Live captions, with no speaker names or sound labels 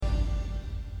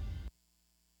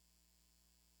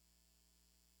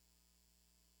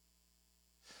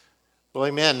Well,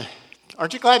 amen.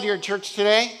 Aren't you glad you're at church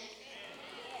today?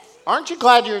 Aren't you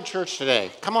glad you're at church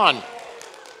today? Come on.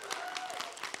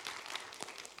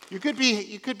 You could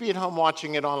be at home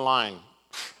watching it online.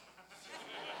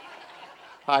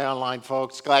 Hi, online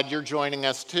folks. Glad you're joining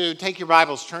us too. Take your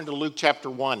Bibles, turn to Luke chapter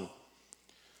 1.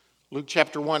 Luke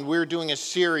chapter 1. We're doing a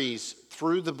series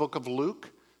through the book of Luke.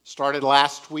 Started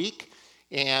last week,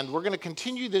 and we're going to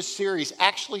continue this series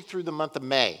actually through the month of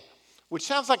May. Which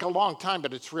sounds like a long time,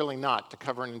 but it's really not. To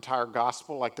cover an entire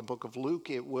gospel like the book of Luke,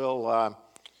 it will,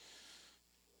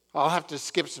 I'll have to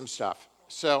skip some stuff.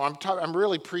 So I'm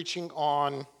really preaching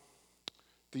on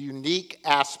the unique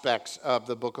aspects of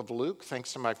the book of Luke,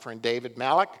 thanks to my friend David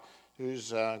Malik,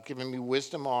 who's given me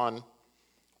wisdom on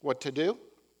what to do.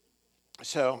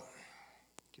 So,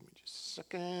 give me just a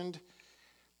second.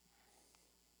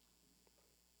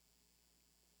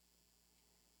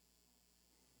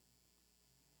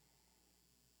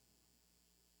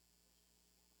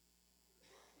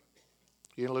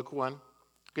 You in Luke 1?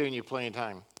 Giving you plenty of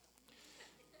time.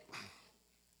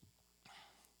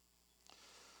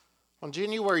 On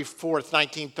January 4th,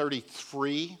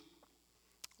 1933,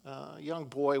 a young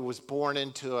boy was born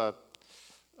into a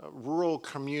rural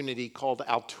community called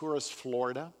Alturas,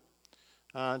 Florida,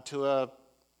 to a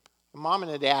mom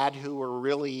and a dad who were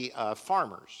really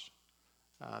farmers.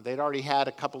 They'd already had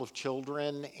a couple of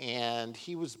children, and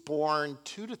he was born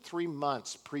 2 to 3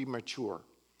 months premature,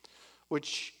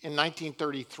 which in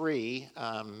 1933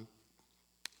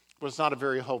 was not a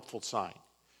very hopeful sign.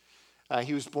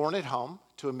 He was born at home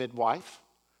to a midwife.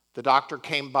 The doctor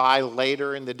came by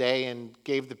later in the day and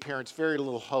gave the parents very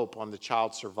little hope on the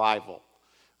child's survival.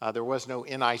 There was no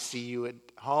NICU at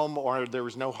home, or there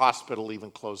was no hospital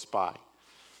even close by.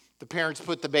 The parents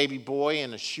put the baby boy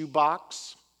in a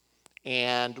shoebox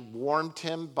and warmed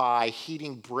him by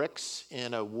heating bricks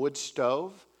in a wood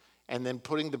stove, and then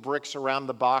putting the bricks around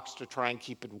the box to try and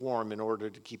keep it warm in order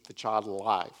to keep the child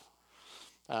alive.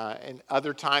 And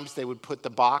other times they would put the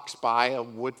box by a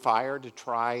wood fire to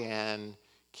try and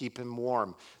keep him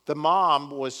warm. The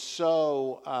mom was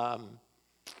so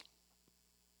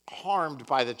harmed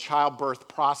by the childbirth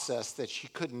process that she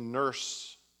couldn't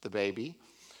nurse the baby.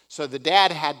 So the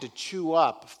dad had to chew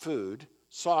up food,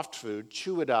 soft food,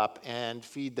 chew it up and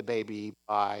feed the baby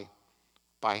by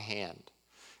hand.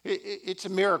 It's a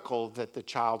miracle that the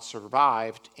child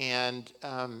survived, and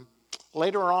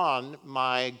later on,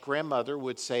 my grandmother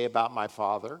would say about my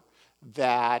father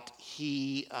that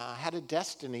he had a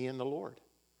destiny in the Lord.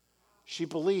 She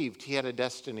believed he had a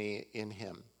destiny in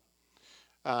him.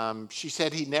 She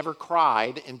said he never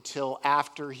cried until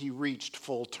after he reached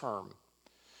full term.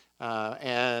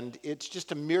 And it's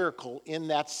just a miracle in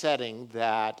that setting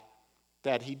that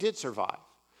he did survive.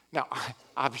 Now,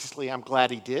 obviously, I'm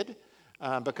glad he did.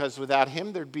 Because without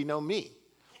him, there'd be no me.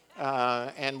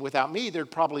 And without me, there'd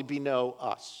probably be no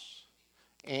us.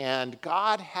 And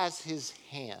God has his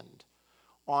hand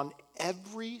on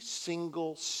every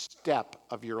single step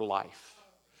of your life.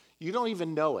 You don't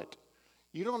even know it.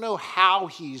 You don't know how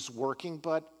he's working,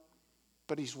 but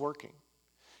he's working.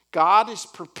 God is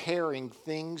preparing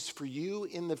things for you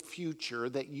in the future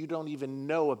that you don't even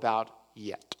know about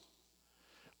yet.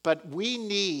 But we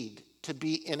need to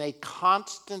be in a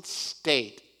constant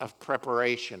state of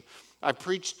preparation. I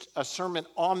preached a sermon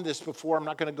on this before. I'm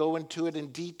not going to go into it in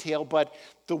detail, but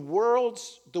the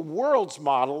world's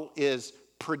model is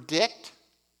predict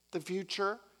the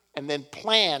future and then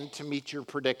plan to meet your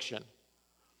prediction.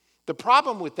 The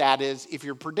problem with that is if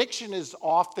your prediction is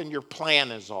off, then your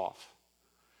plan is off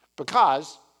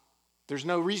because there's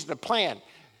no reason to plan.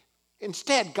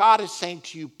 Instead, God is saying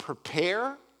to you,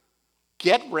 prepare,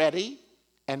 get ready,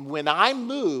 and when I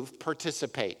move,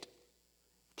 participate.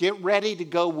 Get ready to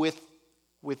go with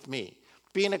me.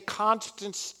 Be in a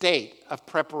constant state of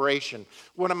preparation.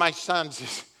 One of my sons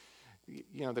is,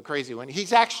 the crazy one.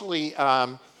 He's actually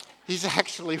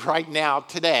right now,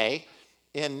 today,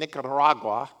 in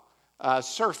Nicaragua,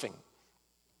 surfing.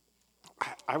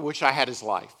 I wish I had his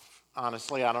life.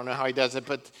 Honestly, I don't know how he does it,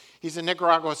 but he's in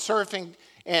Nicaragua surfing,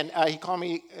 and he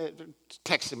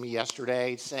texted me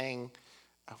yesterday saying,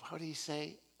 what did he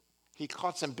say? He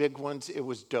caught some big ones. It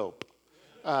was dope.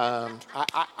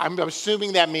 I'm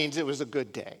assuming that means it was a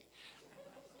good day.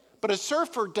 But a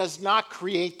surfer does not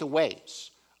create the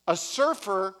waves. A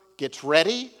surfer gets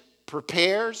ready,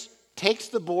 prepares, takes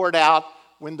the board out.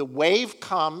 When the wave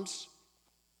comes,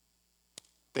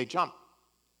 they jump.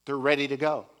 They're ready to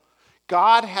go.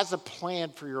 God has a plan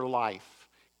for your life.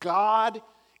 God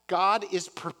is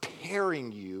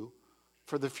preparing you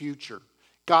for the future.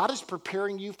 God is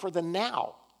preparing you for the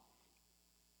now.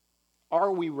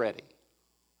 Are we ready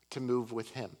to move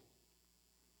with him?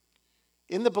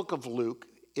 In the book of Luke,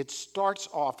 it starts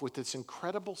off with this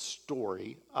incredible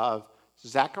story of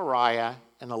Zechariah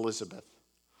and Elizabeth.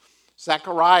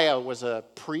 Zechariah was a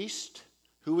priest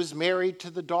who was married to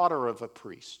the daughter of a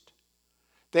priest.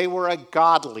 They were a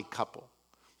godly couple.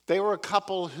 They were a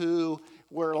couple who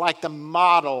were like the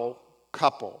model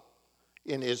couple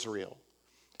in Israel.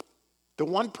 The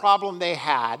one problem they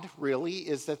had, really,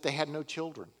 is that they had no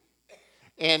children.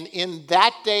 And in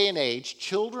that day and age,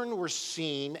 children were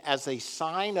seen as a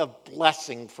sign of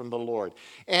blessing from the Lord.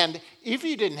 And if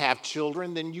you didn't have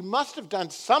children, then you must have done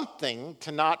something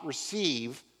to not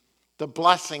receive the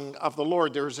blessing of the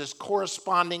Lord. There was this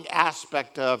corresponding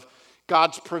aspect of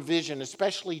God's provision,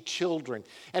 especially children.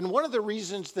 And one of the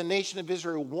reasons the nation of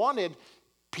Israel wanted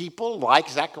people like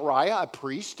Zechariah, a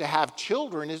priest, to have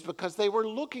children is because they were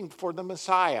looking for the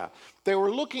Messiah. They were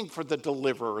looking for the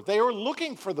deliverer. They were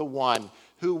looking for the one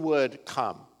who would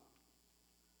come.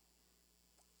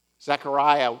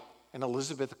 Zechariah and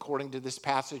Elizabeth, according to this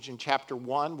passage in chapter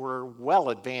 1, were well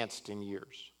advanced in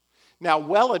years. Now,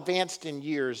 well advanced in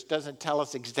years doesn't tell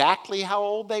us exactly how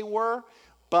old they were,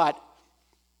 but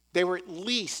they were at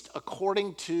least,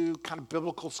 according to kind of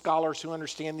biblical scholars who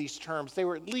understand these terms, they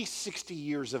were at least 60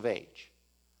 years of age.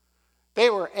 They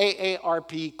were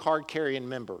AARP card-carrying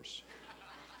members.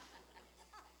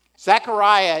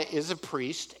 Zechariah is a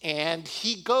priest, and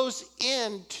he goes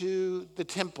into the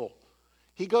temple.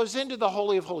 He goes into the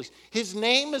Holy of Holies. His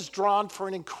name is drawn for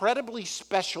an incredibly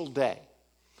special day.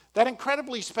 That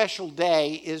incredibly special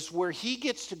day is where he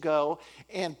gets to go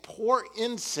and pour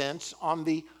incense on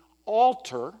the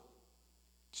altar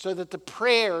so that the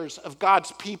prayers of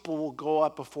God's people will go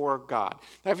up before God.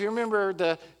 Now, if you remember,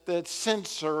 the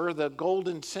censer, the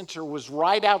golden censer, was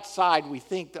right outside, we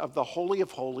think, of the Holy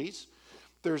of Holies.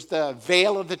 There's the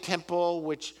veil of the temple,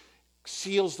 which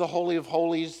seals the Holy of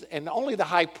Holies, and only the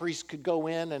high priest could go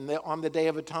in on the Day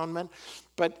of Atonement.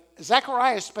 But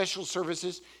Zechariah's special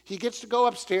services, he gets to go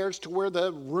upstairs to where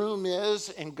the room is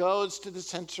and goes to the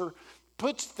censer,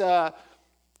 puts the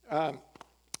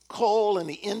coal and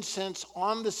the incense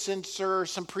on the censer.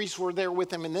 Some priests were there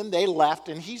with him, and then they left,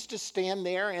 and he's to stand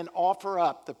there and offer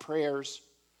up the prayers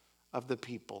of the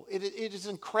people. It is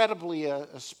incredibly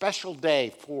a special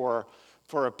day for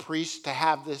a priest to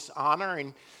have this honor.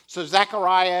 And so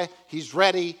Zechariah, he's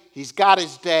ready. He's got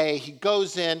his day. He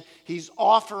goes in. He's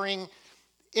offering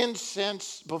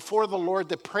incense before the Lord,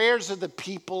 the prayers of the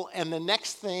people. And the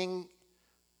next thing,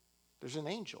 there's an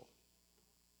angel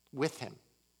with him.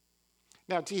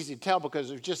 Now, it's easy to tell because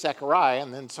it was just Zechariah,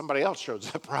 and then somebody else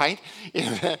shows up, right?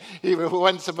 He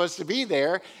wasn't supposed to be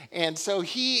there. And so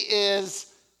he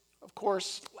is, of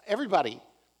course, everybody.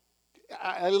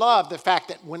 I love the fact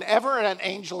that whenever an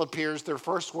angel appears, their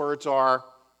first words are,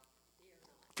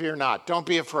 "Fear not, don't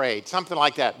be afraid," something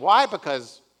like that. Why?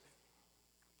 Because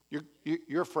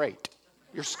you're afraid.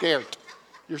 You're scared.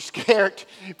 You're scared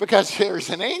because there's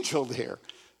an angel there.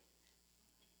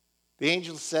 The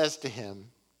angel says to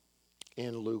him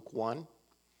in Luke 1,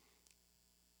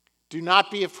 "Do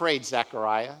not be afraid,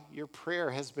 Zechariah. Your prayer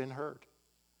has been heard.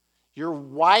 Your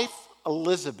wife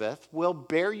Elizabeth will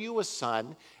bear you a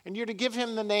son, and you're to give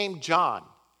him the name John.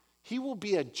 He will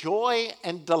be a joy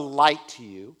and delight to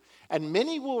you, and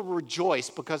many will rejoice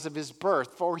because of his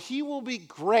birth, for he will be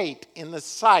great in the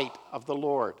sight of the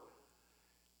Lord.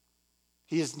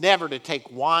 He is never to take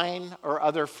wine or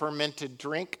other fermented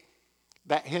drink."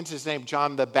 Hence his name,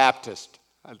 John the Baptist.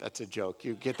 That's a joke.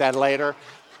 You get that later.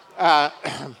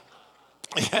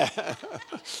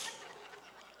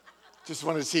 Just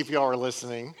wanted to see if y'all are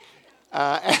listening.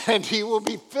 And he will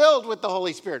be filled with the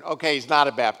Holy Spirit. Okay, he's not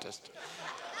a Baptist.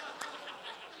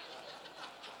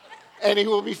 And he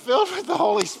will be filled with the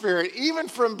Holy Spirit, even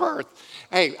from birth.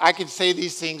 Hey, I can say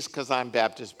these things because I'm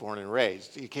Baptist born and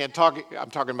raised. You can't talk, I'm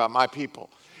talking about my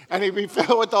people. And he'll be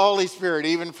filled with the Holy Spirit,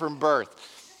 even from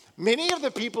birth. Many of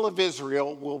the people of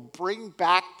Israel will bring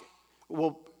back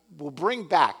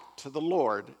to the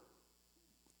Lord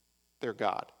their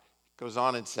God. Goes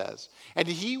on and says, and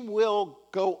he will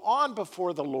go on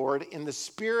before the Lord in the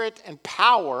spirit and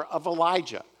power of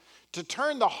Elijah to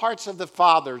turn the hearts of the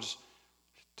fathers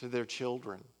to their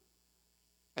children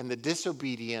and the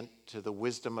disobedient to the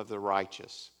wisdom of the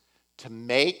righteous, to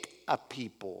make a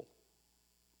people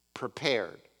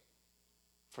prepared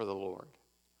for the Lord.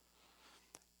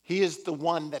 He is the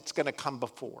one that's going to come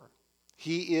before.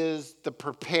 He is the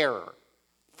preparer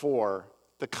for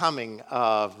the coming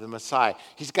of the Messiah.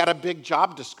 He's got a big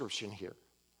job description here.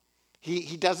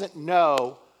 He doesn't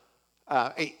know.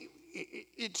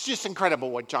 It's just incredible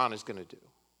what John is going to do,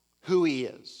 who he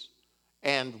is,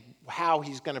 and how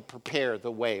he's going to prepare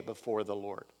the way before the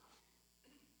Lord.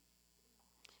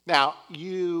 Now,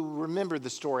 you remember the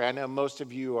story. I know most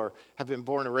of you have been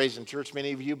born and raised in church,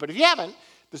 many of you, but if you haven't,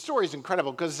 the story is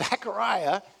incredible because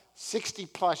Zechariah, 60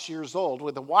 plus years old,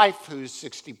 with a wife who's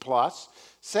 60 plus,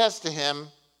 says to him,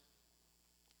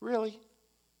 really?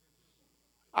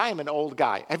 I am an old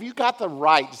guy. Have you got the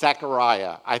right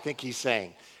Zechariah? I think he's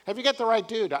saying. Have you got the right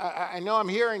dude? I know I'm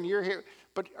here and you're here,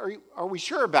 but are we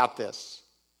sure about this?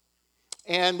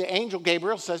 And the angel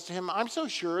Gabriel says to him, I'm so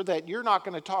sure that you're not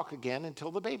going to talk again until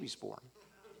the baby's born.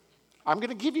 I'm going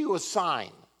to give you a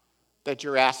sign that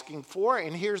you're asking for,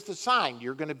 and here's the sign.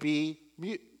 You're going to be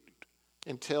mute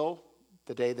until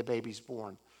the day the baby's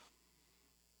born.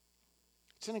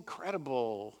 It's an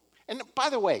incredible. And by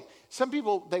the way, some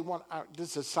people,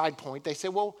 this is a side point, they say,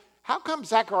 well, how come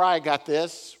Zechariah got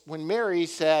this when Mary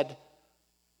said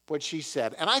what she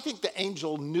said? And I think the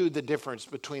angel knew the difference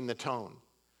between the tone.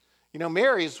 You know,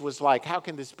 Mary's was like, how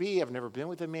can this be? I've never been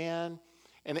with a man.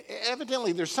 And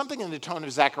evidently there's something in the tone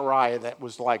of Zechariah that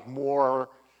was like more,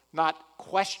 not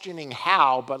questioning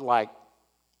how, but like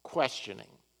questioning,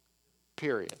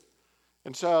 period.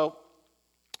 And so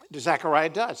Zechariah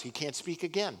does. He can't speak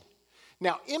again.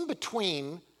 Now, in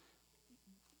between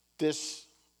this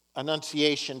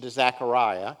annunciation to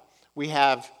Zechariah, we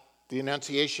have the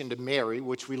annunciation to Mary,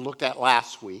 which we looked at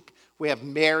last week. We have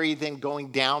Mary then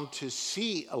going down to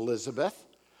see Elizabeth.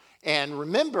 And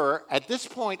remember, at this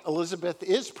point, Elizabeth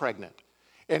is pregnant.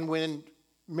 And when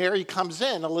Mary comes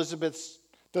in,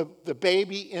 the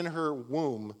baby in her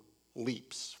womb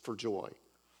leaps for joy.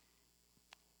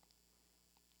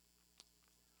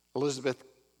 Elizabeth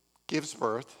gives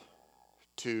birth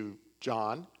to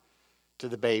John, to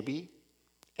the baby.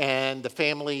 And the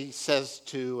family says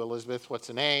to Elizabeth, what's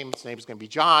the name? His name's going to be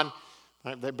John.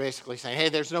 They're basically saying, hey,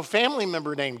 there's no family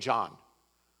member named John.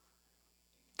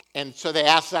 And so they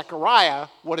ask Zechariah,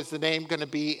 what is the name going to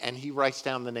be? And he writes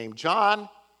down the name John.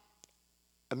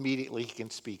 Immediately he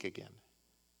can speak again.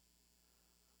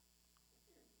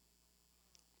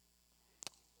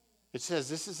 It says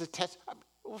this is a test.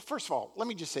 Well, first of all, let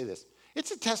me just say this. It's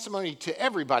a testimony to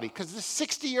everybody because this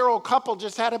 60-year-old couple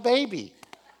just had a baby,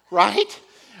 right?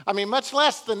 I mean, much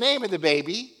less the name of the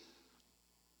baby.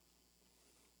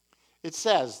 It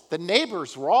says, the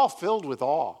neighbors were all filled with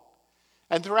awe.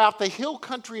 And throughout the hill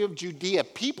country of Judea,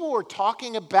 people were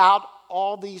talking about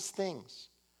all these things.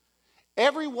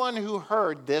 Everyone who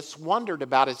heard this wondered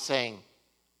about it, saying,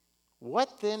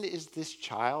 what then is this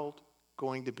child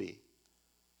going to be?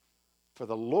 For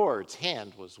the Lord's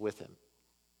hand was with him.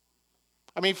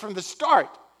 I mean, from the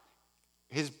start,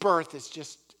 his birth is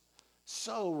just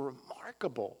so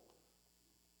remarkable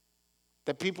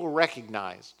that people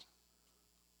recognized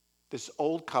this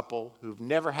old couple who've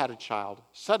never had a child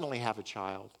suddenly have a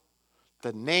child.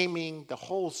 The naming, the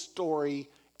whole story,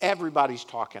 everybody's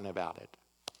talking about it.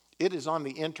 It is on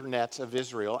the internets of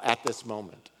Israel at this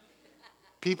moment.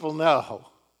 People know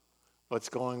what's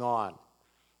going on.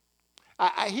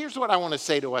 Here's what I want to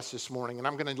say to us this morning, and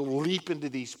I'm going to leap into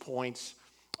these points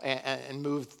and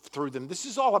move through them. This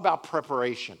is all about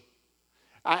preparation.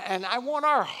 And I want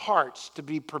our hearts to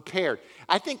be prepared.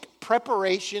 I think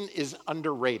preparation is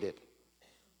underrated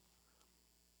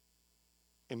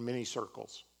in many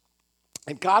circles.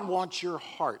 And God wants your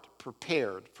heart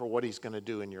prepared for what he's going to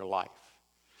do in your life.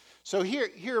 So here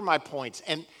are my points.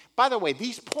 And by the way,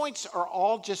 these points are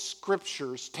all just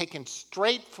scriptures taken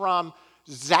straight from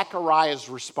Zechariah's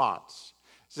response.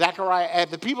 Zechariah,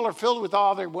 the people are filled with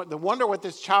awe. They wonder what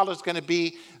this child is going to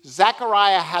be.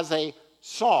 Zechariah has a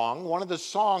song, one of the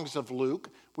songs of Luke.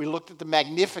 We looked at the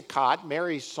Magnificat,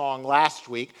 Mary's song, last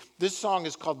week. This song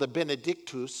is called the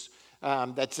Benedictus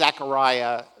that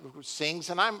Zechariah sings.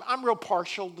 And I'm real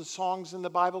partial to songs in the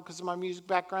Bible because of my music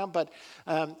background, but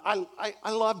I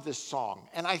love this song.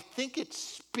 And I think it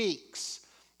speaks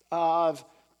of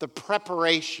the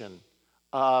preparation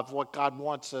of what God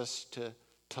wants us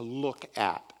to look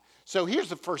at. So here's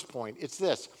the first point. It's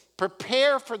this: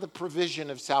 prepare for the provision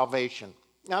of salvation.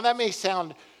 Now that may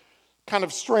sound kind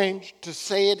of strange to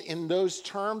say it in those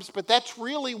terms, but that's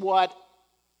really what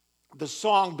the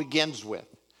song begins with.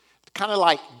 Kind of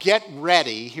like, get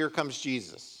ready, here comes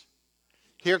Jesus.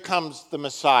 Here comes the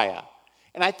Messiah.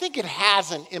 And I think it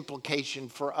has an implication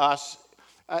for us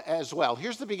as well.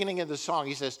 Here's the beginning of the song.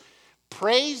 He says,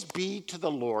 praise be to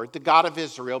the Lord, the God of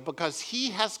Israel, because he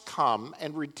has come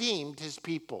and redeemed his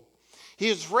people. He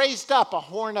has raised up a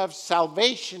horn of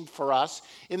salvation for us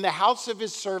in the house of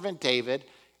his servant David,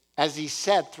 as he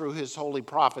said through his holy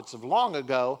prophets of long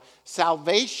ago,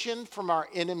 salvation from our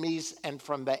enemies and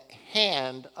from the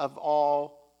hand of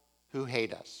all who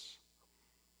hate us.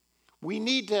 We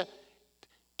need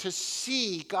to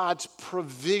see God's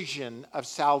provision of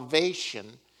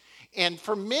salvation And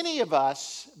for many of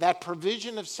us, that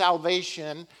provision of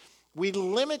salvation, we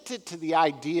limit it to the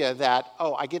idea that,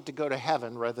 oh, I get to go to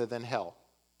heaven rather than hell.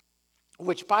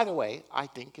 Which, by the way, I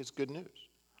think is good news.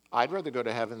 I'd rather go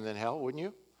to heaven than hell, wouldn't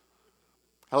you?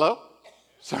 Hello?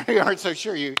 Sorry, you aren't so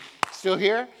sure. You still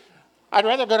here? I'd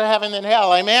rather go to heaven than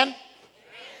hell, amen?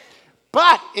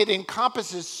 But it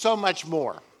encompasses so much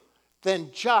more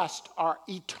than just our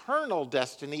eternal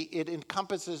destiny. It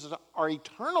encompasses our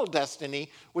eternal destiny,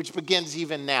 which begins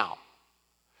even now.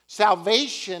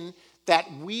 Salvation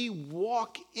that we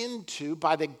walk into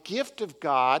by the gift of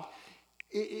God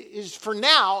is for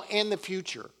now and the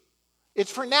future.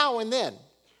 It's for now and then.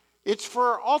 It's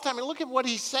for all time. And look at what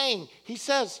he's saying. He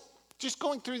says, just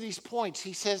going through these points,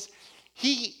 he says,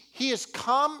 he has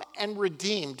come and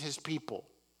redeemed his people.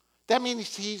 That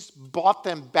means he's bought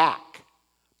them back.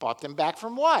 Bought them back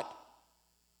from what?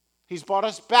 He's bought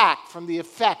us back from the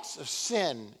effects of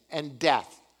sin and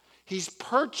death. He's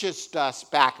purchased us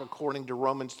back according to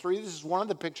Romans 3. This is one of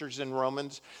the pictures in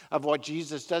Romans of what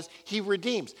Jesus does. He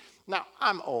redeems. Now,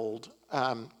 I'm old,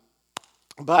 but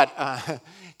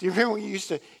do you remember when you used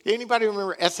to, anybody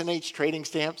remember S&H trading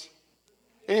stamps?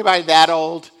 Anybody that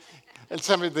old? And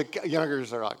some of the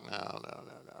youngers are like, no.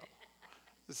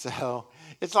 So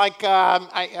it's like,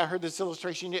 I heard this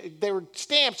illustration. They were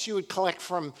stamps you would collect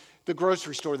from the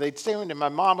grocery store. They'd stay in, and my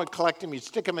mom would collect them. You'd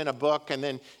stick them in a book, and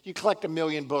then you collect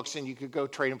 1,000,000 books, and you could go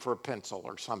trade them for a pencil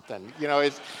or something. You know,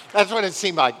 that's what it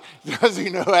seemed like. Those of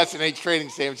you know S&H trading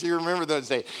stamps, you remember those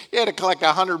days. You had to collect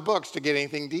 100 books to get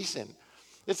anything decent.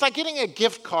 It's like getting a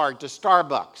gift card to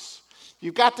Starbucks.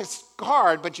 You've got this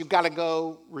card, but you've got to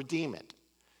go redeem it.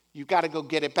 You've got to go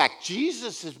get it back.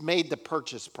 Jesus has made the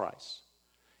purchase price.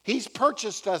 He's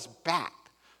purchased us back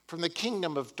from the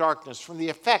kingdom of darkness, from the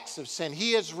effects of sin.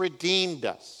 He has redeemed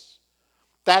us.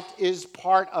 That is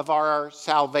part of our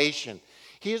salvation.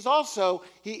 He is also,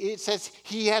 it says,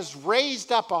 he has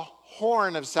raised up a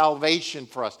horn of salvation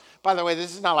for us. By the way,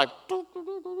 this is not like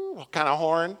what kind of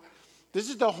horn. This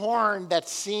is the horn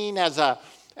that's seen as an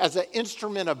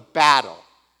instrument of battle.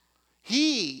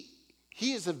 He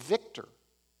is a victor.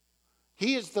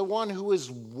 He is the one who has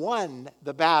won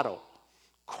the battle.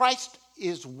 Christ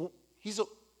he's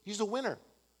a winner,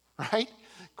 right?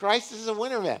 Christ is a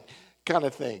winner, man, kind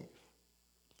of thing.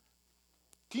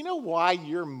 Do you know why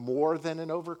you're more than an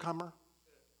overcomer?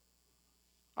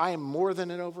 I am more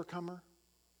than an overcomer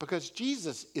because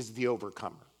Jesus is the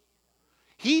overcomer.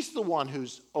 He's the one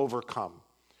who's overcome.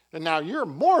 And now you're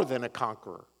more than a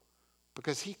conqueror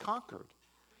because he conquered.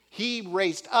 He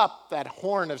raised up that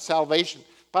horn of salvation.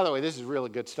 By the way, this is really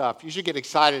good stuff. You should get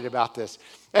excited about this.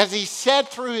 As he said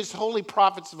through his holy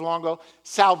prophets of long ago,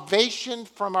 salvation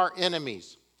from our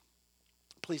enemies.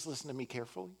 Please listen to me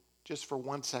carefully, just for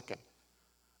 1 second.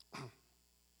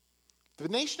 The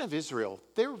nation of Israel,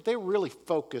 they're really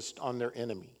focused on their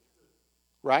enemy,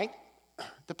 right?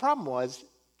 The problem was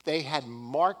they had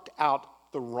marked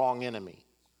out the wrong enemy.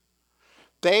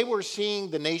 They were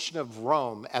seeing the nation of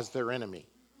Rome as their enemy,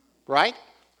 right?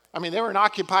 I mean, they were an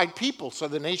occupied people, so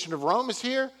the nation of Rome is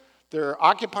here. They're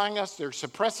occupying us. They're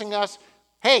suppressing us.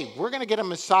 Hey, we're going to get a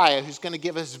Messiah who's going to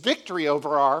give us victory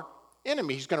over our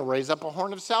enemy. He's going to raise up a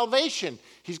horn of salvation.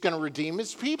 He's going to redeem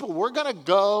his people. I'm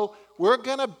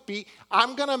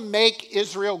going to make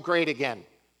Israel great again.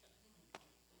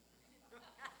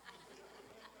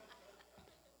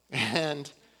 And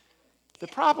the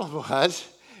problem was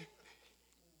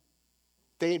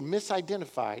they had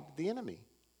misidentified the enemy.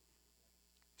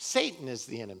 Satan is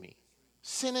the enemy.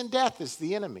 Sin and death is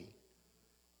the enemy.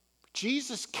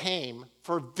 Jesus came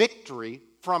for victory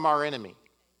from our enemy.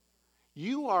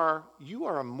 You are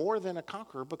more than a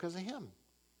conqueror because of him.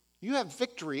 You have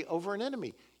victory over an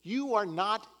enemy. You are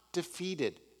not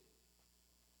defeated.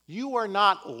 You are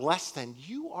not less than.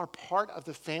 You are part of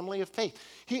the family of faith.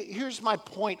 Here's my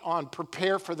point on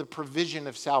prepare for the provision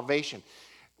of salvation.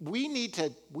 We need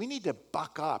to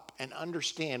buck up and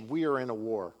understand we are in a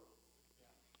war.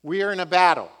 We are in a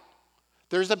battle.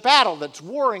 There's a battle that's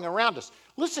warring around us.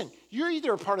 Listen, you're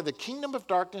either a part of the kingdom of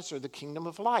darkness or the kingdom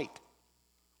of light.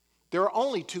 There are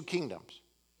only two kingdoms.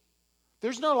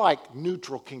 There's no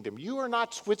neutral kingdom. You are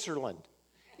not Switzerland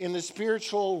in the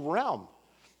spiritual realm.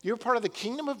 You're part of the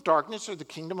kingdom of darkness or the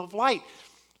kingdom of light.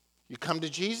 You come to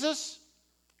Jesus,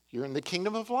 you're in the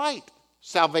kingdom of light.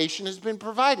 Salvation has been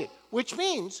provided, which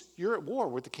means you're at war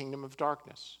with the kingdom of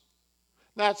darkness.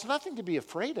 Now, it's nothing to be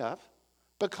afraid of.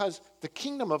 Because the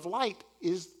kingdom of light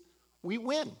is, we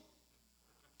win.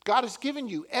 God has given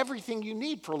you everything you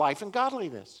need for life and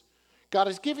godliness. God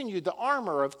has given you the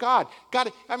armor of God.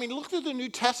 Look through the New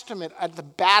Testament at the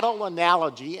battle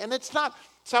analogy, and it's not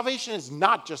salvation is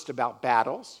not just about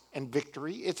battles and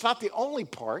victory. It's not the only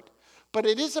part, but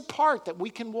it is a part that we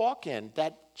can walk in,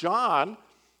 that John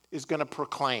is going to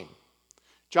proclaim.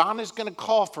 John is going to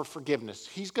call for forgiveness.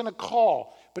 He's going to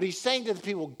call, but he's saying to the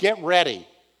people, get ready.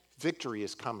 Victory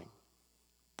is coming.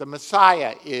 The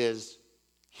Messiah is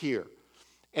here.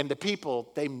 And the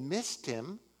people, they missed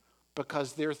him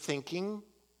because they're thinking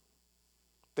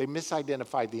they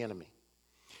misidentified the enemy.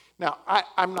 Now,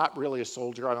 I'm not really a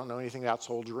soldier. I don't know anything about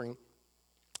soldiering.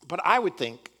 But I would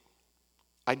think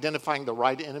identifying the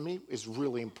right enemy is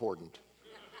really important.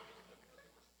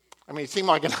 I mean, it seemed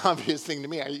like an obvious thing to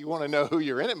me. You want to know who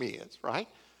your enemy is, right?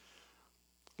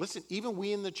 Listen, even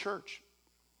we in the church,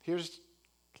 let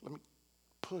me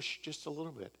push just a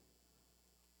little bit.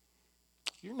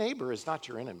 Your neighbor is not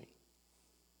your enemy.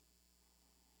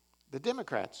 The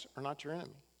Democrats are not your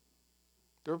enemy.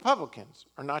 The Republicans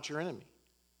are not your enemy.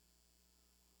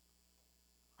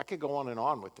 I could go on and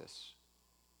on with this.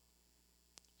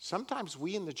 Sometimes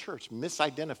we in the church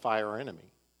misidentify our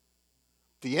enemy.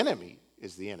 The enemy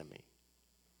is the enemy.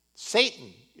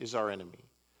 Satan is our enemy.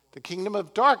 The kingdom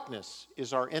of darkness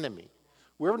is our enemy.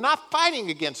 We're not fighting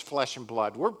against flesh and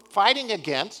blood. We're fighting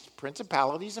against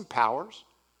principalities and powers.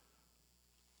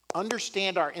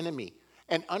 Understand our enemy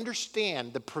and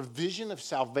understand the provision of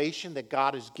salvation that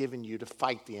God has given you to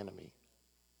fight the enemy.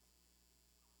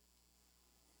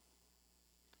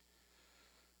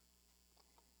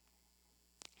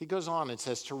 He goes on and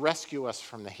says, to rescue us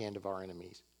from the hand of our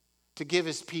enemies, to give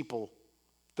his people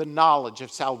the knowledge of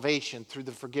salvation through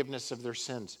the forgiveness of their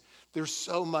sins. There's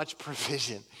so much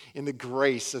provision in the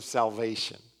grace of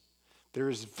salvation. There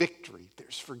is victory,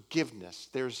 there's forgiveness,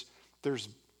 there's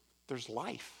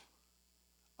life.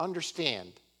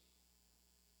 Understand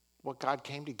what God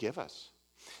came to give us.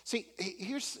 See,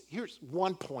 here's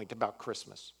one point about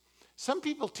Christmas. Some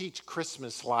people teach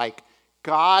Christmas like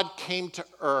God came to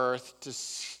earth to,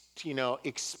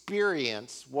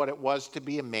 experience what it was to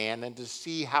be a man and to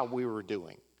see how we were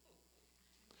doing.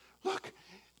 Look,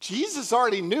 Jesus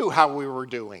already knew how we were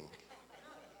doing.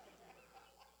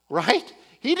 Right?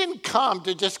 He didn't come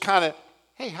to just kind of,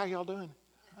 hey, how y'all doing?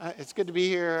 It's good to be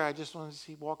here. I just want to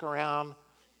see, walk around,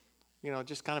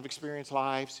 just kind of experience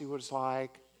life, see what it's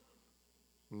like.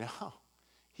 No.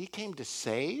 He came to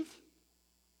save,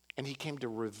 and he came to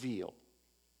reveal.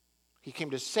 He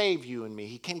came to save you and me.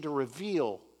 He came to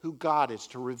reveal who God is,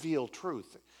 to reveal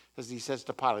truth. As he says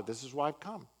to Pilate, this is why I've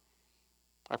come.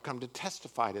 I've come to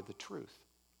testify to the truth.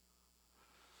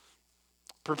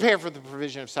 Prepare for the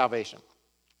provision of salvation.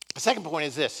 The second point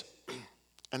is this,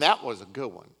 and that was a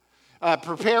good one.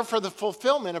 Prepare for the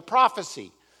fulfillment of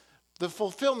prophecy. The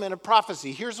fulfillment of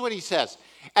prophecy. Here's what he says.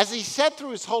 As he said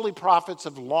through his holy prophets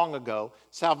of long ago,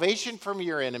 salvation from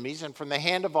your enemies and from the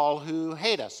hand of all who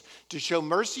hate us, to show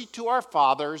mercy to our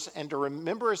fathers and to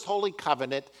remember his holy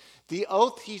covenant, the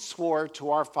oath he swore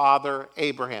to our father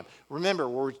Abraham. Remember,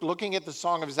 we're looking at the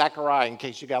Song of Zechariah in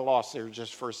case you got lost there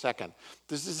just for a second.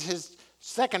 This is his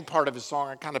second part of his song.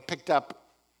 I kind of picked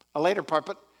up a later part,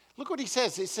 but look what he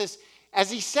says. He says, as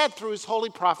he said through his holy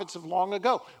prophets of long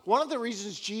ago. One of the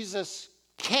reasons Jesus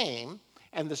came,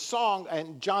 and the song,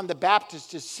 and John the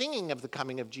Baptist is singing of the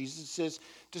coming of Jesus, is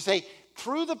to say,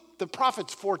 through the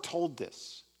prophets foretold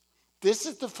this. This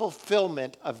is the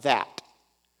fulfillment of that,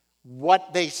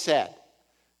 what they said.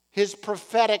 His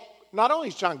prophetic, not only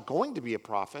is John going to be a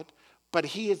prophet, but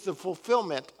he is the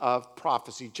fulfillment of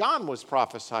prophecy. John was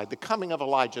prophesied, the coming of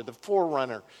Elijah, the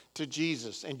forerunner to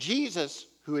Jesus. And Jesus,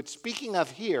 who it's speaking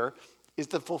of here, is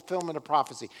the fulfillment of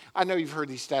prophecy. I know you've heard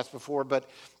these stats before, but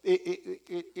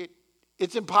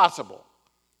it's impossible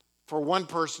for one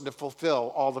person to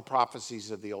fulfill all the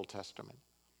prophecies of the Old Testament.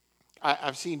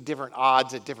 I've seen different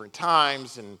odds at different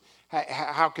times, and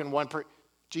how can one person...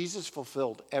 Jesus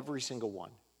fulfilled every single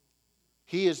one.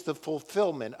 He is the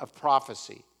fulfillment of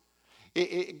prophecy.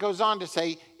 It goes on to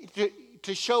say,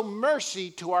 to show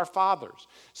mercy to our fathers.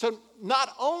 So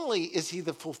not only is he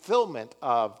the fulfillment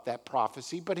of that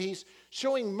prophecy, but he's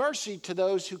showing mercy to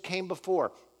those who came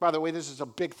before. By the way, this is a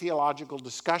big theological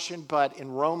discussion, but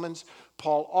in Romans,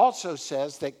 Paul also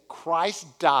says that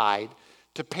Christ died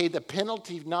to pay the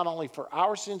penalty not only for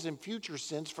our sins and future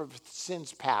sins, for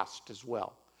sins past as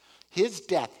well. His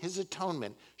death, his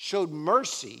atonement, showed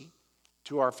mercy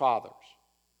to our fathers,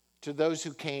 to those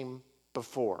who came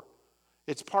before.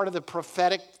 It's part of the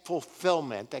prophetic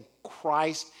fulfillment that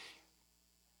Christ's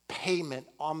payment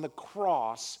on the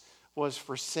cross was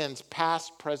for sins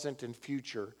past, present, and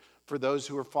future for those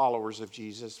who are followers of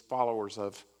Jesus, followers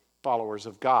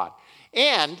of God,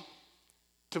 and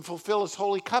to fulfill his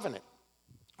holy covenant.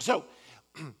 So,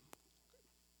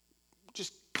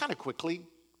 just kind of quickly,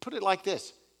 put it like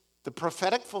this. The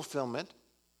prophetic fulfillment,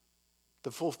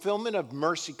 the fulfillment of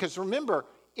mercy. Because remember,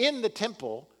 in the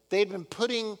temple, they had been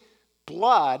putting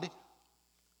blood,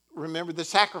 remember the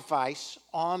sacrifice,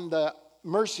 on the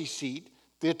mercy seat,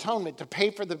 the atonement, to pay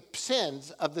for the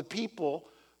sins of the people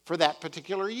for that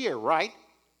particular year, right?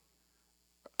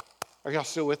 Are y'all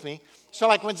still with me? So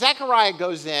like when Zechariah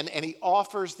goes in and he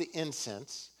offers the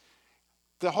incense,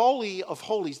 the Holy of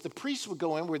Holies, the priest would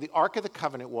go in where the Ark of the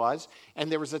Covenant was,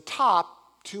 and there was a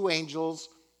top, 2 angels,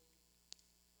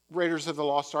 Raiders of the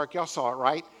Lost Ark. Y'all saw it,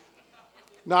 right?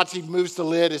 Nazi moves the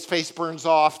lid, his face burns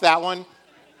off, that one.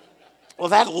 Well,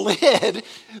 that lid,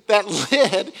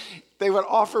 they would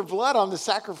offer blood on the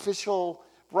sacrificial,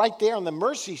 right there on the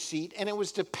mercy seat, and it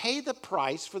was to pay the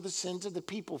price for the sins of the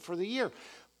people for the year.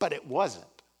 But it wasn't.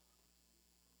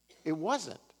 It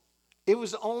wasn't. It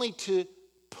was only to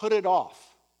put it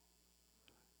off.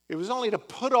 It was only to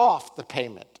put off the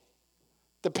payment.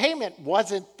 The payment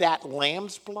wasn't that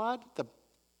lamb's blood. The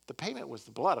payment was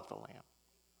the blood of the lamb.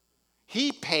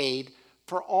 He paid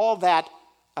for all that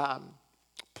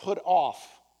put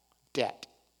off debt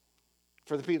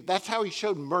for the people. That's how he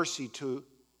showed mercy to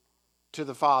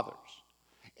the fathers.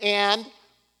 And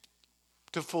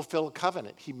to fulfill a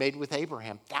covenant he made with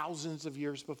Abraham thousands of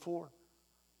years before.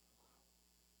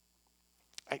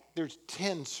 There's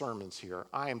 10 sermons here.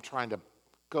 I am trying to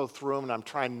go through them, and I'm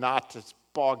trying not to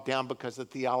bog down because the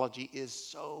theology is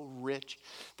so rich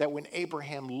that when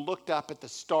Abraham looked up at the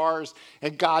stars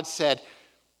and God said,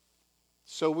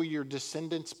 "So will your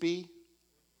descendants be?"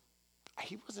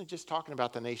 He wasn't just talking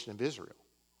about the nation of Israel.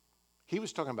 He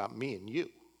was talking about me and you.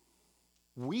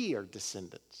 We are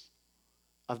descendants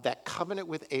of that covenant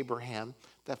with Abraham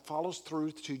that follows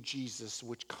through to Jesus,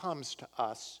 which comes to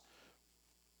us,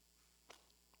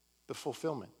 the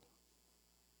fulfillment.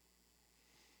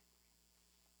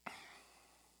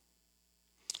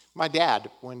 My dad,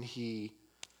 when he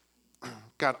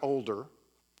got older,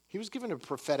 he was given a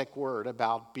prophetic word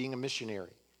about being a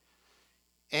missionary.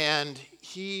 And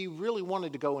he really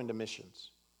wanted to go into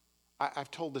missions.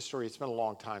 I've told this story. It's been a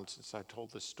long time since I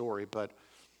told this story, but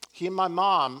he and my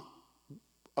mom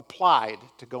applied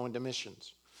to go into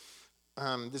missions.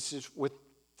 This is with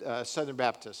Southern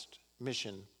Baptist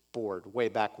Mission Board way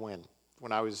back when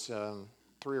I was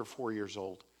 3 or 4 years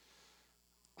old.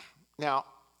 Now,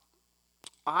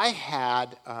 I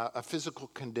had a physical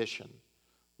condition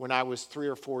when I was 3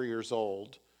 or 4 years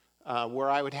old where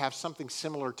I would have something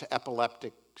similar to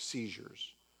epileptic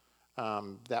seizures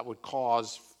that would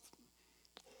cause,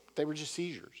 they were just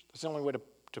seizures. That's the only way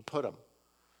to put them.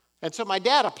 And so my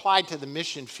dad applied to the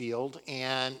mission field,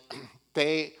 and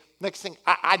next thing,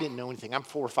 I didn't know anything. I'm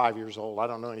 4 or 5 years old. I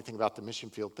don't know anything about the mission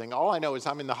field thing. All I know is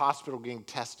I'm in the hospital getting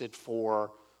tested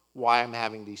for why I'm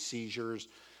having these seizures.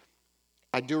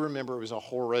 I do remember it was a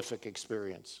horrific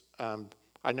experience.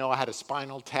 I know I had a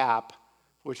spinal tap,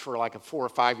 which for like a 4 or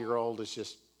 5 year old is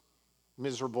just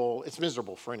miserable. It's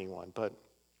miserable for anyone, but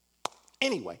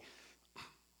anyway.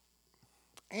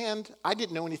 And I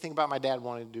didn't know anything about my dad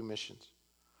wanting to do missions.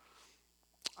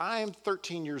 I'm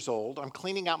 13 years old. I'm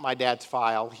cleaning out my dad's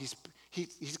file.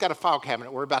 He's got a file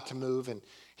cabinet. We're about to move, and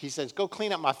he says, "Go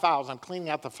clean up my files." I'm cleaning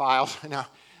out the files. Now,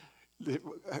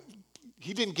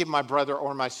 he didn't give my brother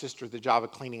or my sister the job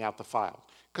of cleaning out the files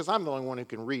because I'm the only one who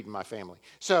can read in my family.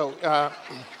 So,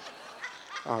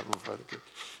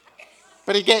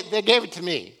 but they gave it to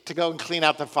me to go and clean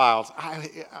out the files.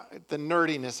 The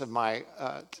nerdiness of my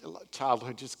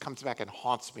childhood just comes back and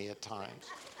haunts me at times.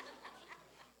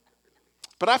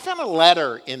 But I found a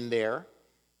letter in there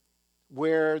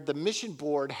where the mission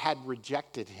board had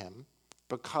rejected him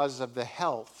because of the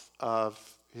health of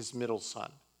his middle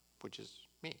son, which is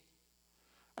me.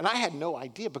 And I had no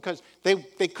idea because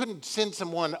they couldn't send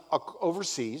someone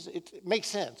overseas. It makes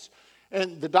sense.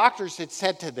 And the doctors had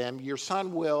said to them, "Your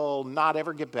son will not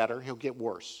ever get better. He'll get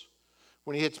worse.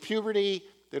 When he hits puberty,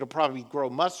 it'll probably grow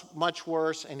much, much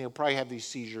worse, and he'll probably have these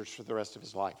seizures for the rest of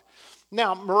his life."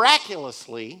 Now,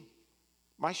 miraculously,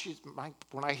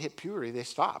 when I hit puberty, they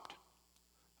stopped.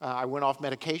 I went off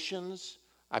medications.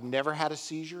 I've never had a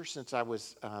seizure since I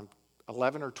was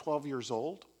 11 or 12 years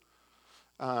old.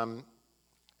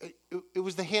 It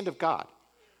was the hand of God.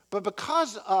 But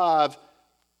because of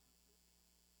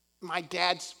my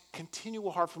dad's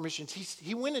continual heart for missions,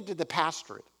 he went into the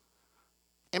pastorate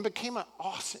and became a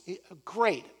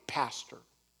great pastor.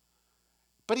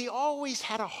 But he always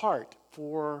had a heart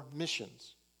for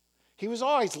missions. He was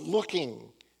always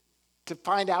looking to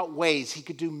find out ways he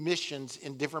could do missions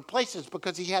in different places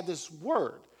because he had this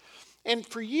word. And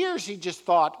for years he just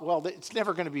thought, well, it's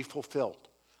never going to be fulfilled.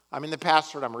 I'm in the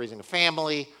pastorate, I'm raising a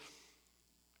family.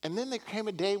 And then there came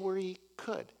a day where he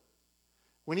could.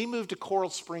 When he moved to Coral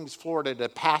Springs, Florida, to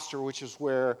pastor, which is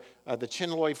where the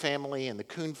Chinloy family and the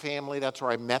Kuhn family, that's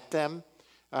where I met them.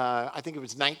 I think it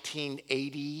was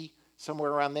 1980,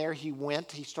 somewhere around there. He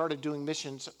started doing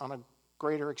missions on a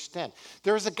greater extent.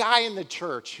 There was a guy in the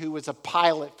church who was a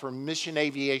pilot for Mission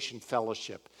Aviation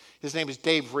Fellowship. His name is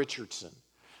Dave Richardson.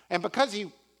 And because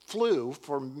he flew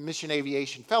for Mission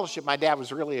Aviation Fellowship, my dad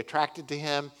was really attracted to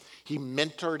him. He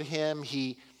mentored him.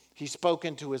 He spoke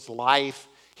into his life.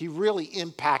 He really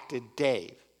impacted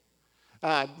Dave.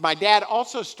 My dad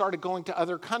also started going to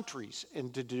other countries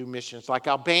and to do missions, like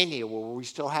Albania, where we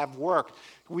still have work.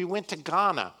 We went to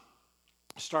Ghana.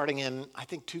 Starting in, I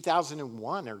think,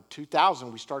 2001 or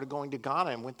 2000, we started going to Ghana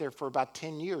and went there for about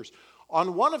 10 years.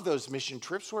 On one of those mission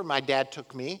trips where my dad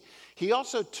took me, he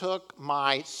also took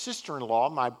my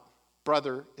sister-in-law. My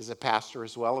brother is a pastor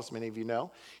as well, as many of you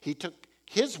know. He took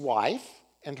his wife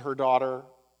and her daughter,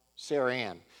 Sarah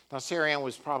Ann. Now, Sarah Ann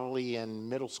was probably in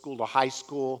middle school to high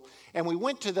school. And we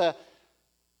went to the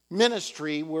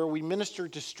ministry where we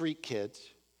ministered to street kids.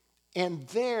 And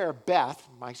there, Beth,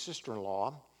 my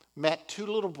sister-in-law, met two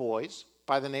little boys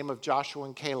by the name of Joshua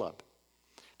and Caleb.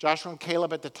 Joshua and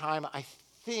Caleb at the time, I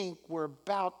think, were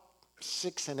about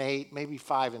 6 and 8, maybe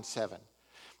 5 and 7.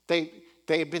 They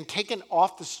had been taken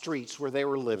off the streets where they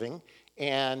were living,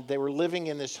 and they were living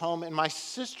in this home. And my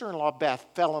sister-in-law, Beth,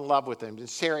 fell in love with them, and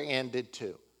Sarah Ann did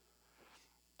too.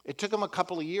 It took them a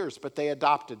couple of years, but they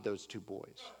adopted those two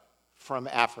boys from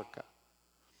Africa.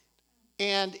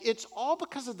 And it's all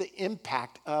because of the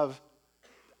impact of,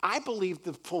 I believe,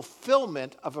 the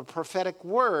fulfillment of a prophetic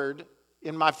word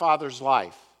in my father's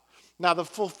life. Now, the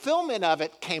fulfillment of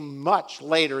it came much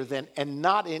later than, and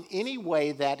not in any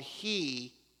way that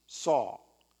he saw.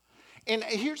 And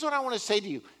here's what I want to say to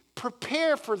you.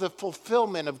 Prepare for the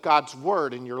fulfillment of God's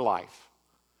word in your life.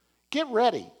 Get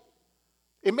ready.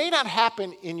 It may not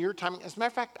happen in your timing. As a matter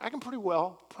of fact, I can pretty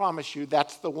well promise you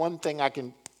that's the one thing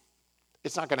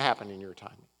it's not going to happen in your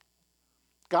timing.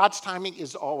 God's timing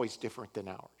is always different than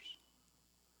ours.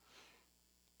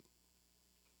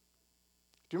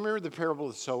 Do you remember the parable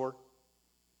of the sower?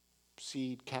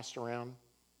 Seed cast around.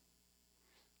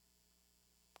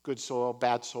 Good soil,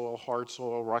 bad soil, hard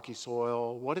soil, rocky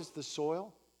soil. What is the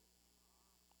soil?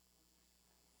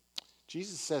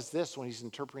 Jesus says this when he's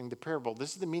interpreting the parable.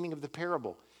 This is the meaning of the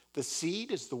parable. The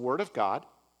seed is the word of God,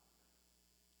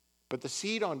 but the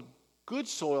seed on good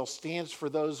soil stands for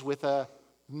those with a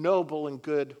noble and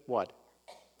good what?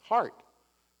 Heart.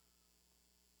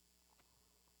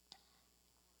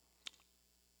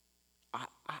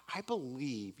 I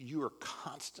believe you are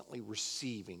constantly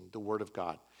receiving the word of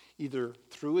God, either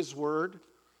through his word,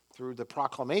 through the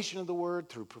proclamation of the word,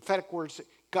 through prophetic words.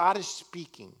 God is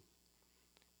speaking.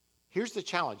 Here's the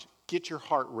challenge. Get your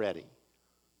heart ready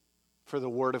for the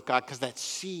word of God, because that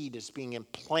seed is being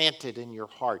implanted in your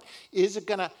heart. Is it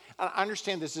going to, I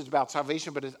understand this is about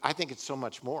salvation, but I think it's so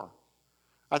much more.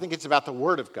 I think it's about the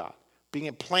word of God being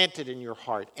implanted in your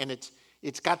heart, and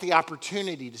it's got the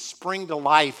opportunity to spring to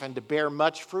life and to bear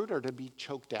much fruit, or to be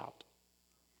choked out,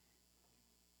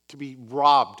 to be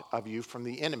robbed of you from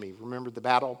the enemy. Remember the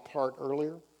battle part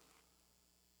earlier?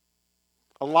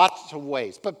 Lots of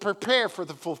ways, but prepare for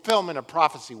the fulfillment of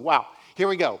prophecy. Wow, here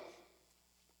we go.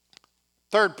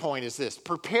 Third point is this: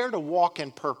 prepare to walk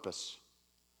in purpose.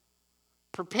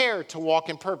 Prepare to walk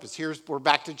in purpose. We're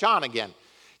back to John again.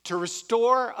 To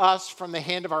restore us from the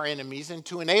hand of our enemies and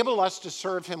to enable us to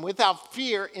serve him without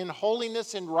fear in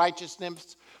holiness and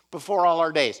righteousness before all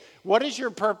our days. What is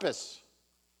your purpose?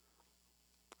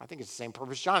 I think it's the same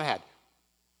purpose John had.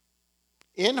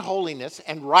 In holiness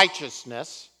and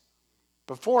righteousness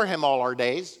before him all our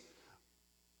days,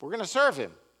 we're going to serve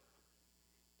him.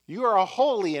 You are a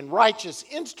holy and righteous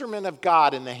instrument of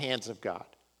God in the hands of God.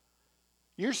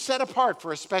 You're set apart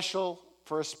for a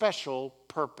special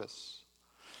purpose.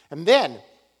 And then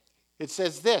it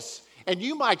says this: and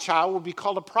you, my child, will be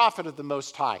called a prophet of the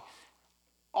Most High.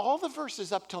 All the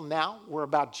verses up till now were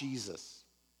about Jesus.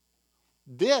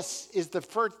 These are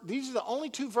the only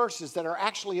two verses that are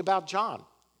actually about John.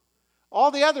 All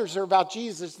the others are about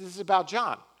Jesus. This is about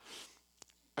John.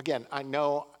 Again, I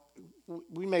know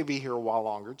we may be here a while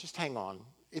longer. Just hang on.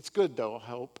 It's good, though, I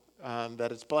hope,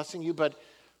 that it's blessing you. But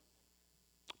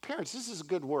parents, this is a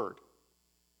good word.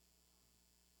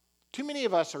 Too many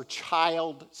of us are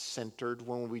child-centered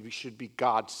when we should be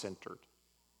God-centered.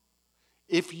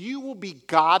 If you will be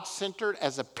God-centered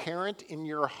as a parent in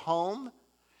your home,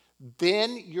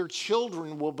 then your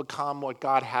children will become what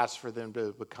God has for them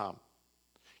to become.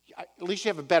 At least you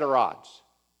have a better odds.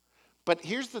 But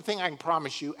here's the thing I can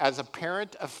promise you, as a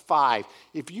parent of 5,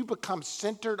 if you become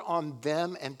centered on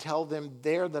them and tell them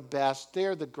they're the best,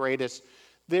 they're the greatest,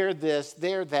 they're this,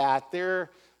 they're that,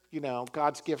 they're,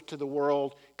 God's gift to the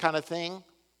world kind of thing,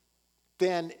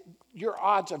 then your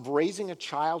odds of raising a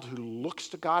child who looks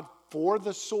to God for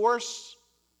the source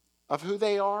of who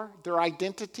they are, their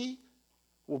identity,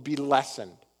 will be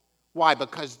lessened. Why?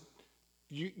 Because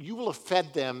you will have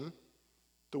fed them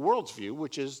the world's view,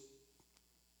 which is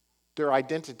their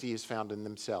identity is found in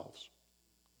themselves.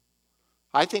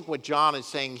 I think what John is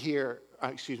saying here,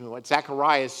 what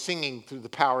Zechariah is singing through the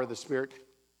power of the Spirit,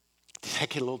 did that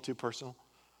get a little too personal?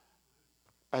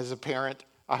 As a parent,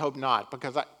 I hope not,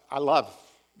 because I love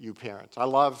you parents. I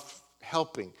love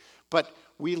helping. But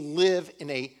we live in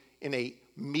a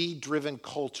me-driven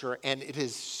culture, and it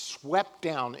has swept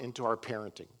down into our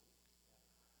parenting.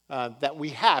 That we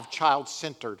have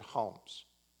child-centered homes.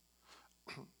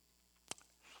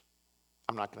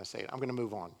 I'm not going to say it. I'm going to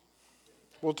move on.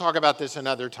 We'll talk about this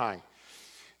another time.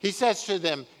 He says to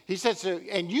them,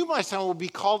 and you, my son, will be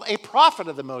called a prophet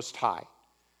of the Most High.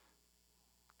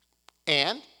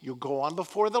 And you'll go on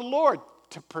before the Lord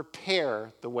to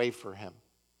prepare the way for him.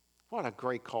 What a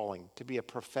great calling, to be a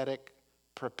prophetic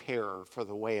preparer for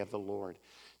the way of the Lord.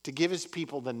 To give his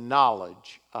people the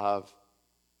knowledge of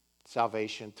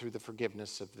salvation through the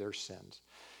forgiveness of their sins.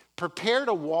 Prepare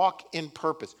to walk in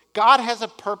purpose. God has a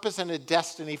purpose and a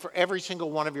destiny for every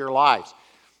single one of your lives.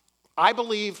 I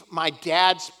believe my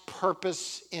dad's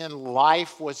purpose in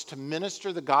life was to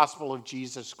minister the gospel of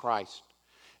Jesus Christ.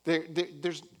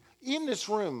 There's in this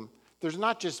room, there's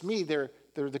not just me, there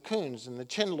are the Coons and the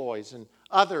Chinloys and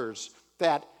others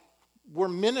that were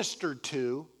ministered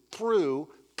to through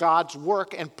God's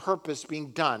work and purpose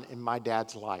being done in my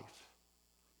dad's life.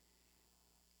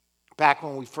 Back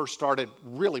when we first started,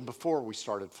 really before we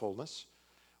started Fullness,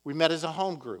 we met as a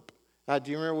home group.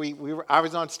 Do you remember I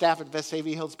was on staff at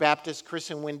Vestavia Hills Baptist, Chris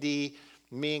and Wendy,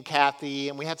 me and Kathy,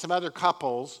 and we had some other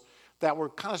couples that were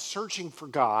kind of searching for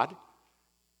God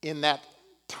in that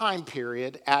time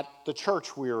period at the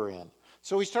church we were in.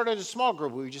 So we started a small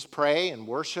group. We would just pray and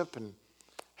worship and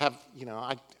have,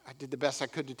 I did the best I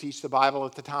could to teach the Bible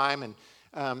at the time.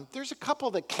 And there's a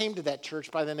couple that came to that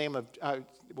church by the name of, it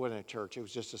wasn't a church, it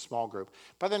was just a small group,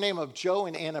 by the name of Joe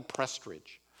and Anna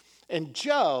Prestridge. And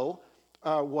Joe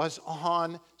was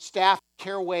on staff at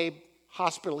Caraway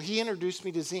Hospital. He introduced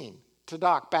me to Zine, to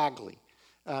Doc Bagley.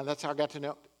 That's how I got to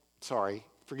know. Sorry,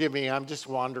 forgive me, I'm just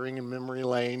wandering in memory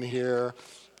lane here.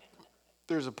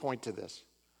 There's a point to this.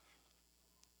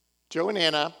 Joe and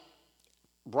Anna,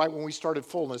 right when we started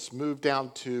Fullness, moved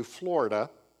down to Florida.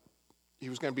 He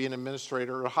was going to be an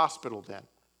administrator at a hospital then.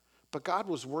 But God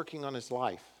was working on his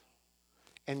life.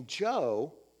 And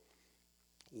Joe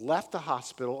left the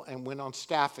hospital and went on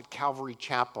staff at Calvary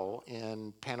Chapel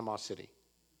in Panama City.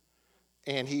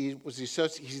 And he's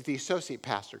the associate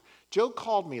pastor. Joe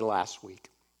called me last week.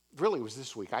 Really, it was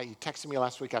this week. He texted me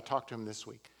last week. I talked to him this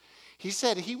week. He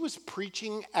said he was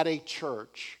preaching at a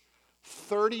church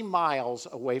 30 miles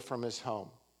away from his home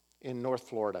in North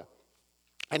Florida.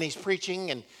 And he's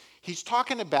preaching, and he's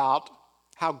talking about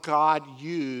how God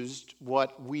used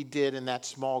what we did in that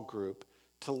small group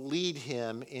to lead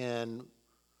him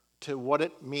to what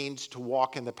it means to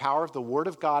walk in the power of the Word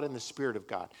of God and the Spirit of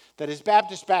God. That his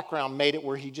Baptist background made it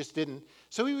where he just didn't.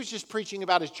 So he was just preaching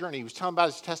about his journey. He was telling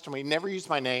about his testimony. He never used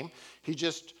my name.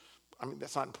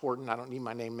 That's not important. I don't need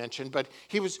my name mentioned. But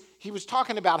he was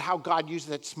talking about how God used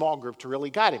that small group to really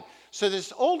guide him. So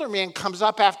this older man comes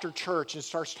up after church and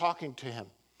starts talking to him.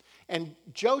 And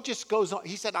Joe just goes on.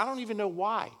 He said, I don't even know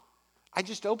why. I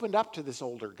just opened up to this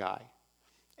older guy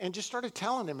and just started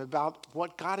telling him about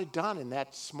what God had done in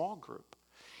that small group.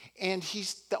 And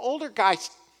the older guy,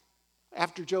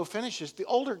 after Joe finishes, the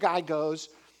older guy goes,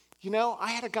 I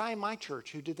had a guy in my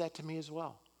church who did that to me as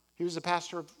well. He was the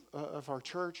pastor of our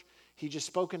church. He just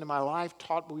spoke into my life,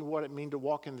 taught me what it meant to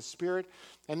walk in the Spirit.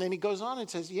 And then he goes on and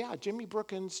says, yeah, Jimmy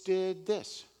Brookins did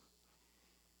this.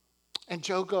 And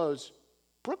Joe goes,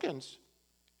 Brookins?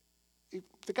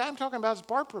 The guy I'm talking about is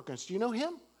Bart Brookins. Do you know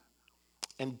him?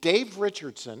 And Dave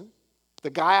Richardson, the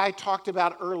guy I talked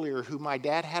about earlier, who my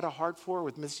dad had a heart for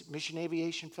with Mission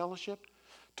Aviation Fellowship,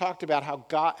 talked about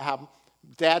how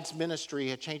Dad's ministry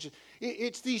had changed.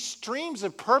 It's these streams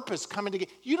of purpose coming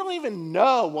together. You don't even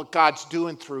know what God's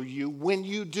doing through you when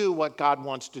you do what God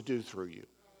wants to do through you.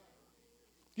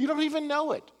 You don't even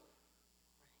know it.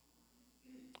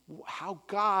 How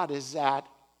God is at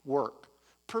work.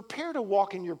 Prepare to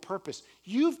walk in your purpose.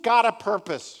 You've got a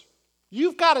purpose.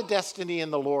 You've got a destiny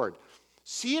in the Lord.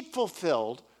 See it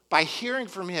fulfilled by hearing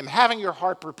from him, having your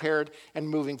heart prepared, and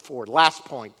moving forward. Last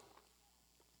point.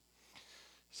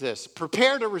 is this: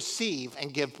 prepare to receive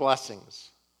and give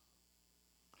blessings.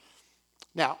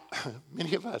 Now,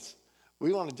 many of us,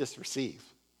 we want to just receive.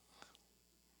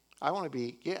 I want to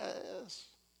be, yes,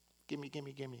 gimme,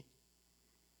 gimme, gimme.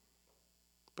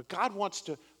 But God wants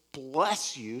to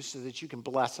bless you so that you can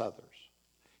bless others.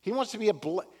 He wants to be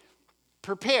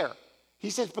prepare. He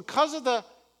says, because of the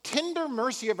tender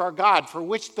mercy of our God, for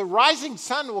which the rising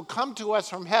sun will come to us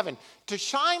from heaven, to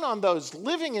shine on those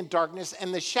living in darkness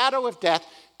and the shadow of death,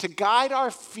 to guide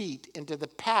our feet into the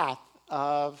path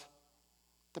of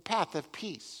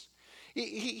peace.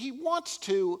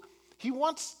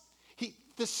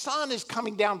 The sun is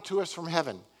coming down to us from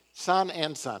heaven. Sun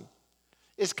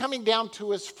is coming down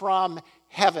to us from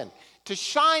heaven to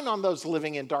shine on those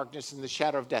living in darkness and the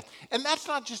shadow of death. And that's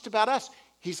not just about us.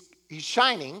 He's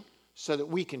shining so that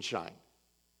we can shine,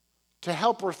 to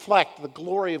help reflect the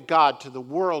glory of God to the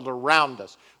world around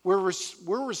us. We're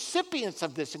recipients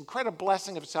of this incredible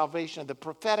blessing of salvation, of the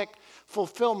prophetic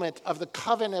fulfillment of the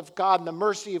covenant of God and the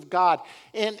mercy of God.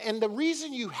 And the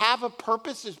reason you have a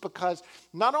purpose is because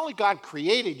not only God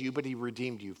created you, but he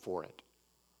redeemed you for it.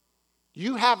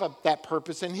 You have that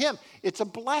purpose in him. It's a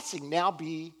blessing. Now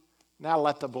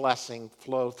let the blessing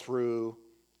flow through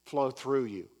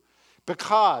you.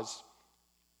 Because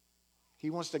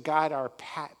he wants to guide our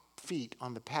feet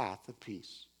on the path of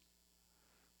peace.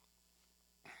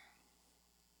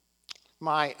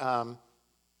 My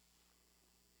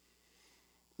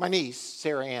niece,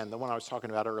 Sarah Ann, the one I was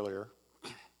talking about earlier,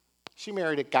 she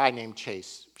married a guy named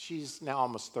Chase. She's now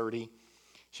almost 30.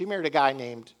 She married a guy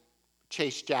named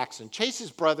Chase Jackson.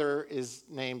 Chase's brother is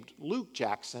named Luke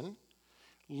Jackson.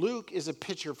 Luke is a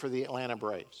pitcher for the Atlanta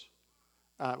Braves,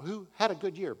 who had a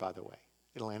good year, by the way.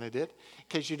 Atlanta did. In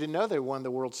case you didn't know, they won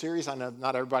the World Series. I know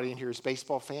not everybody in here is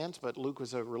baseball fans, but Luke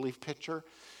was a relief pitcher.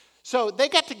 So they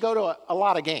got to go to a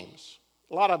lot of games,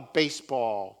 a lot of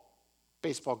baseball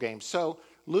games. So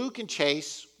Luke and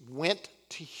Chase went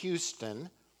to Houston.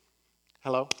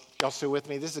 Hello? Y'all still with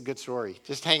me? This is a good story.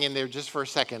 Just hang in there just for a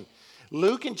second.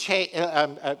 Luke and Chase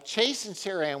and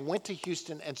Sarah Ann went to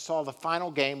Houston and saw the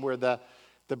final game where the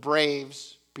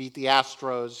Braves beat the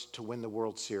Astros to win the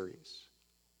World Series.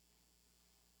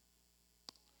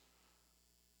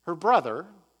 Her brother,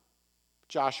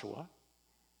 Joshua,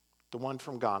 the one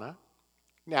from Ghana,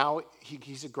 now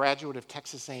he's a graduate of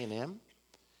Texas A&M.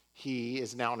 He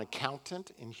is now an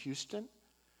accountant in Houston.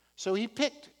 So he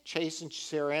picked Chase and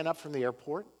Sarah Ann up from the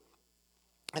airport,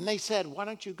 and they said, "Why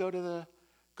don't you go to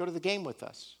the game with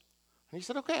us?" And he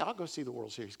said, "Okay, I'll go see the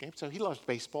World Series game." So he loves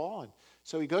baseball, and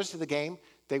so he goes to the game.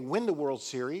 They win the World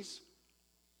Series.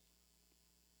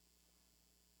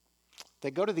 They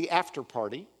go to the after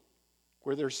party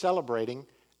where they're celebrating,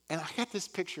 and I got this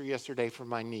picture yesterday from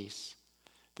my niece.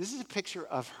 This is a picture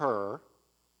of her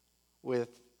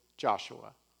with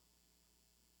Joshua.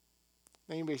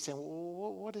 Anybody's saying,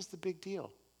 well, what is the big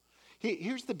deal?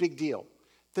 Here's the big deal.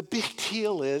 The big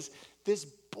deal is this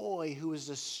boy who is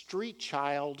a street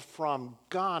child from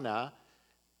Ghana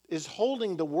is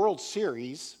holding the World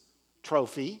Series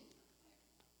trophy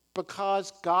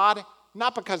because God,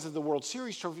 not because of the World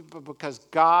Series trophy, but because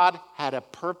God had a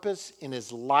purpose in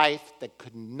his life that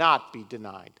could not be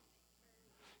denied.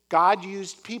 God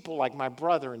used people like my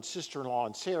brother and sister-in-law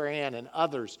and Sarah Ann and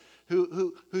others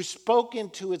who spoke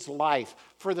into his life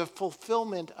for the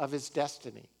fulfillment of his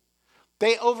destiny.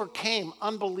 They overcame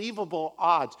unbelievable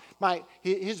odds.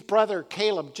 His brother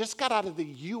Caleb just got out of the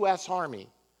U.S. Army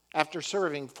after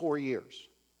serving 4 years.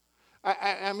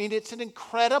 I mean, it's an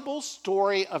incredible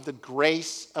story of the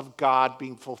grace of God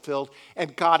being fulfilled,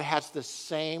 and God has the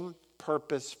same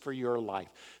purpose for your life.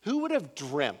 Who would have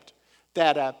dreamt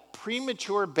that a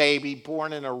premature baby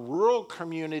born in a rural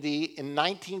community in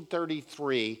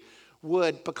 1933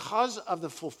 would, because of the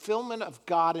fulfillment of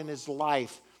God in his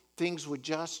life, things would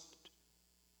just,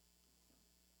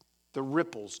 the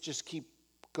ripples just keep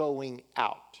going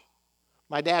out.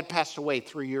 My dad passed away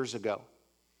 3 years ago.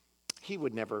 He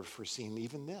would never have foreseen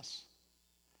even this.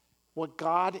 What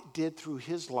God did through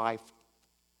his life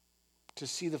to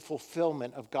see the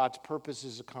fulfillment of God's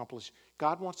purposes accomplished,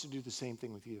 God wants to do the same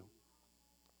thing with you.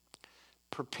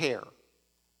 Prepare.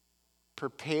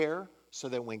 Prepare so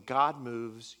that when God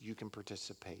moves, you can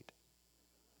participate.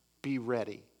 Be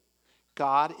ready.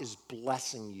 God is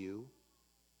blessing you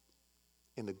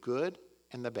in the good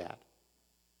and the bad.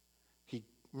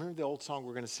 Remember the old song?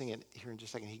 We're going to sing it here in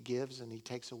just a second. He gives and he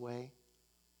takes away.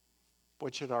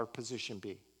 What should our position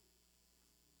be?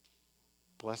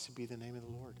 Blessed be the name of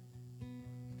the Lord.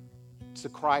 It's the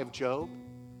cry of Job.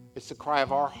 It's the cry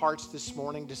of our hearts this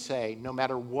morning to say, no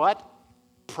matter what,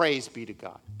 praise be to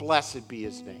God. Blessed be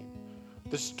his name.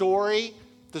 The story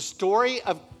The story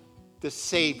of the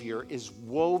Savior is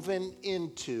woven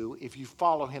into, if you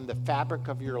follow him, the fabric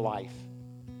of your life.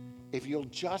 If you'll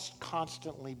just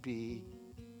constantly be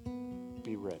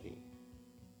ready.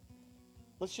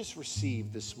 Let's just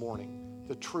receive this morning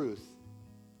the truth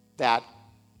that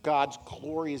God's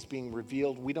glory is being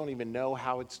revealed. We don't even know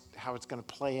how it's going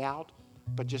to play out,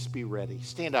 but just be ready.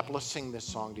 Stand up. Let's sing this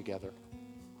song together.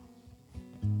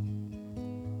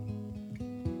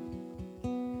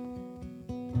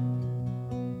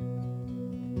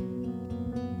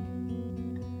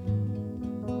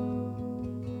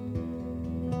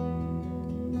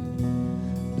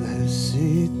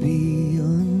 Blessed be your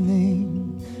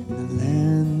name in the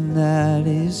land that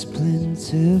is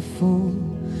plentiful,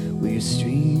 where your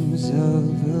streams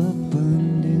of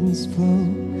abundance flow.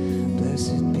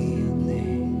 Blessed be your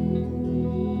name.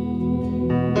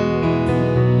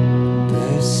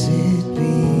 Blessed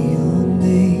be your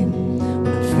name when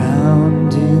I'm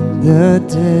found in the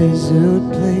desert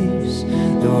place,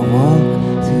 though I walk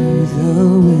through the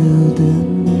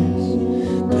wilderness.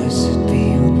 Blessed be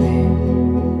your name.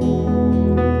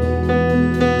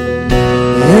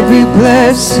 Every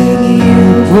blessing you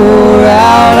pour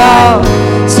out, I'll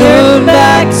turn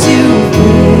back to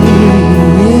praise.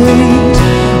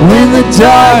 When the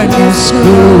darkness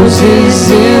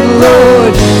closes in,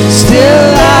 Lord,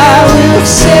 still I will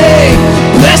say,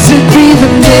 blessed be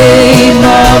the name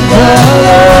of the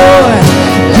Lord.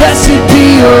 Blessed be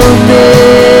your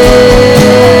name.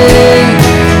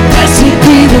 Blessed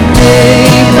be the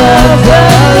name of the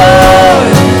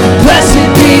Lord. Blessed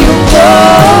be your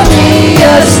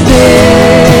glorious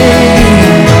name.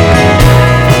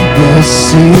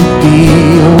 Blessed be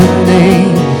your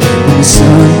name when the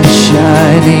sun's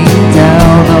shining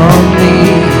down on me,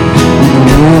 when the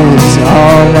world's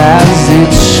all as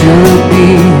it should be.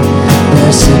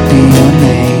 Blessed be your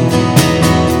name.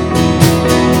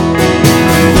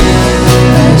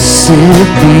 Blessed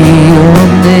be your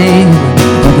name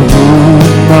when the road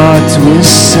marked with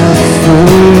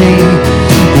suffering,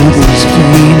 though there's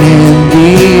pain in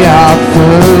the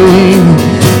offering.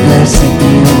 Blessed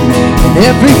be your name. And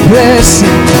every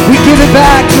blessing, we give it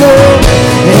back, Lord.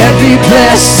 Every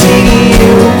blessing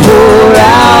you pour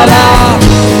out, I'll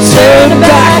turn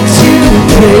back to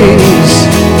praise.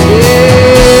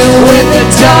 Yeah, when the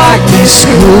darkness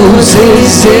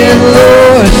closes in,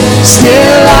 Lord,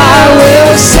 still I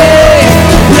will say,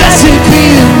 blessed be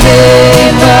the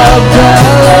name of the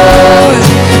Lord.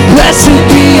 Blessed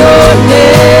be your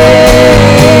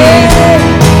name.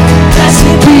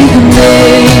 Blessed be the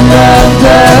name of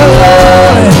the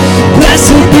Lord.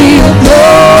 Blessed be your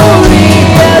glory.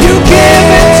 You give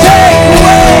and take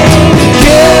away.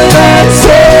 Give and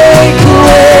take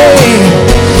away.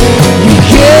 You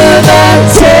give and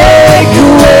take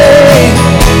away.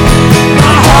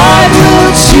 My heart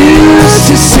will choose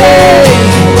to say,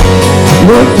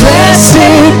 Lord,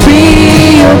 blessed be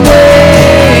your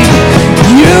name.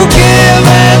 You give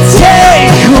and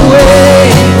take away.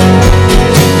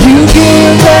 You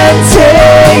give and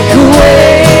take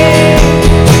away.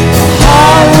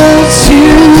 I will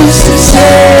choose to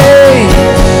say,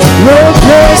 Lord,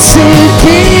 blessed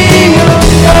be your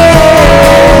name.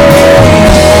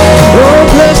 Oh,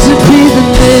 blessed be the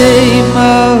name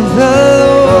of the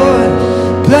Lord.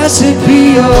 Blessed be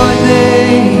your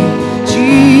name,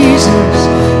 Jesus.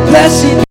 Blessed